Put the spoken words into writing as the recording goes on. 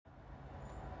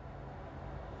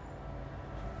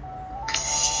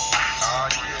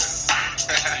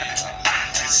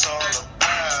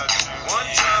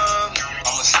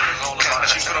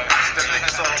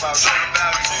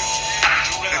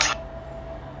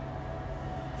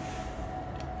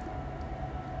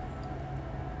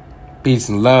Peace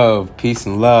and love, peace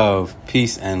and love,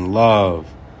 peace and love.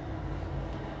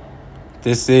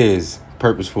 This is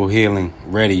Purposeful Healing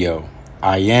Radio.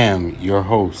 I am your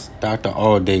host, Dr.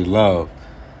 All Day Love.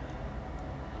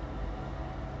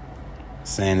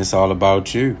 Saying it's all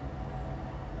about you.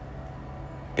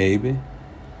 Baby,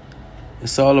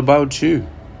 it's all about you.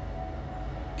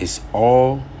 It's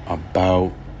all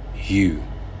about you.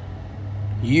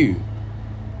 You.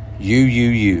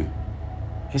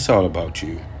 It's all about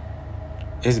you.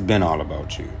 It's been all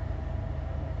about you.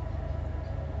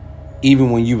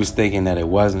 Even when you was thinking that it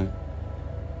wasn't,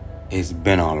 it's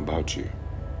been all about you.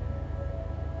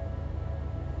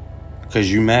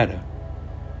 Because you matter.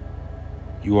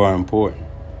 You are important.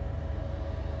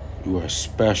 You are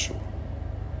special.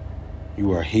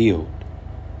 You are healed.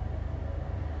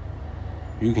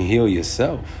 You can heal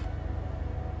yourself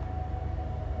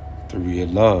through your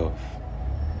love,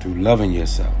 through loving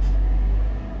yourself.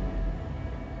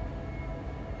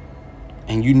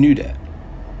 And you knew that.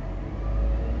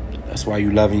 That's why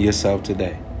you're loving yourself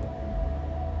today.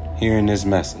 Hearing this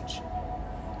message.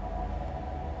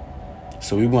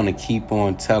 So we want to keep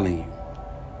on telling you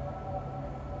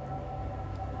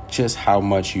just how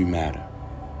much you matter.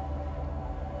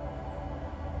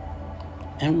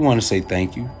 And we want to say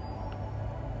thank you.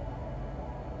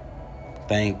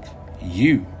 Thank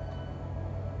you.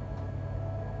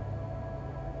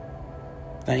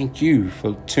 Thank you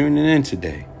for tuning in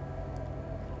today.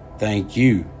 Thank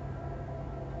you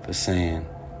for saying,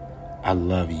 I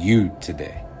love you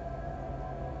today.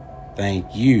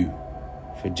 Thank you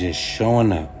for just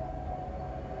showing up.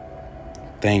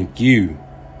 Thank you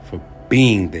for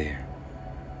being there.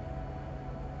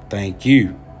 Thank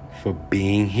you for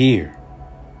being here.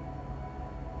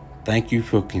 Thank you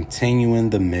for continuing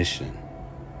the mission.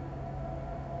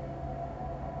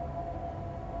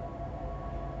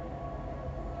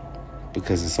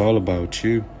 Because it's all about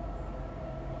you.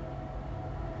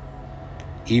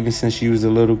 Even since you was a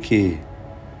little kid,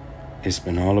 it's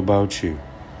been all about you.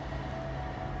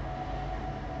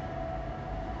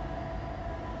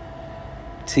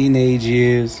 Teenage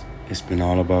years, it's been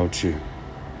all about you.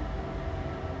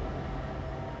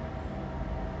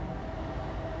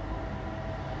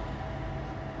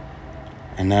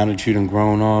 And now that you done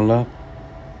grown all up,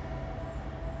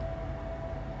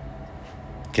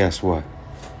 guess what?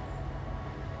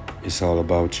 It's all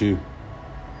about you.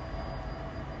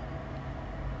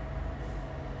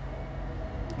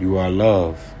 You are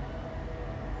love.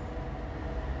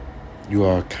 You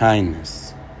are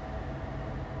kindness.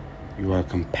 You are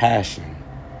compassion.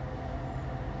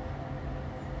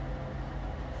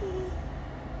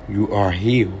 You are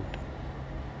healed.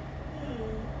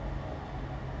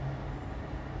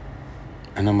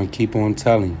 And I'm going to keep on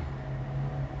telling you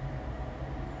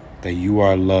that you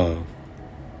are loved.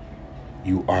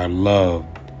 You are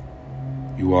loved.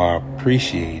 You are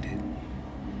appreciated.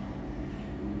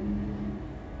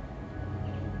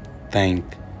 Thank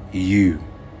you.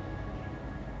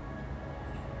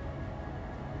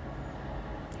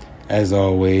 As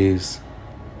always,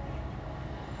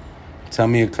 tell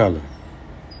me a color.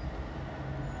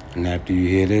 And after you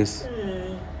hear this,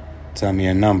 tell me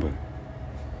a number.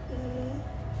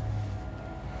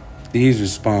 These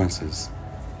responses,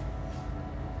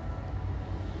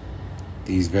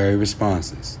 these very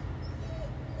responses,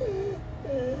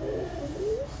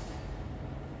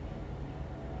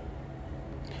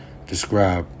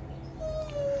 describe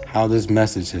how this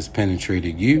message has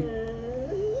penetrated you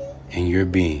and your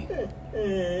being.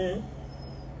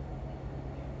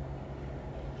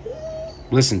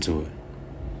 Listen to it.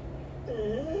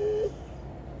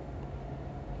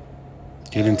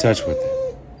 Get in touch with it.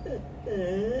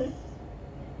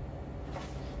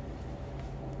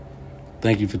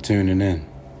 Thank you for tuning in.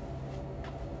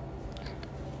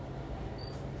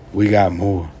 We got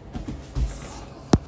more.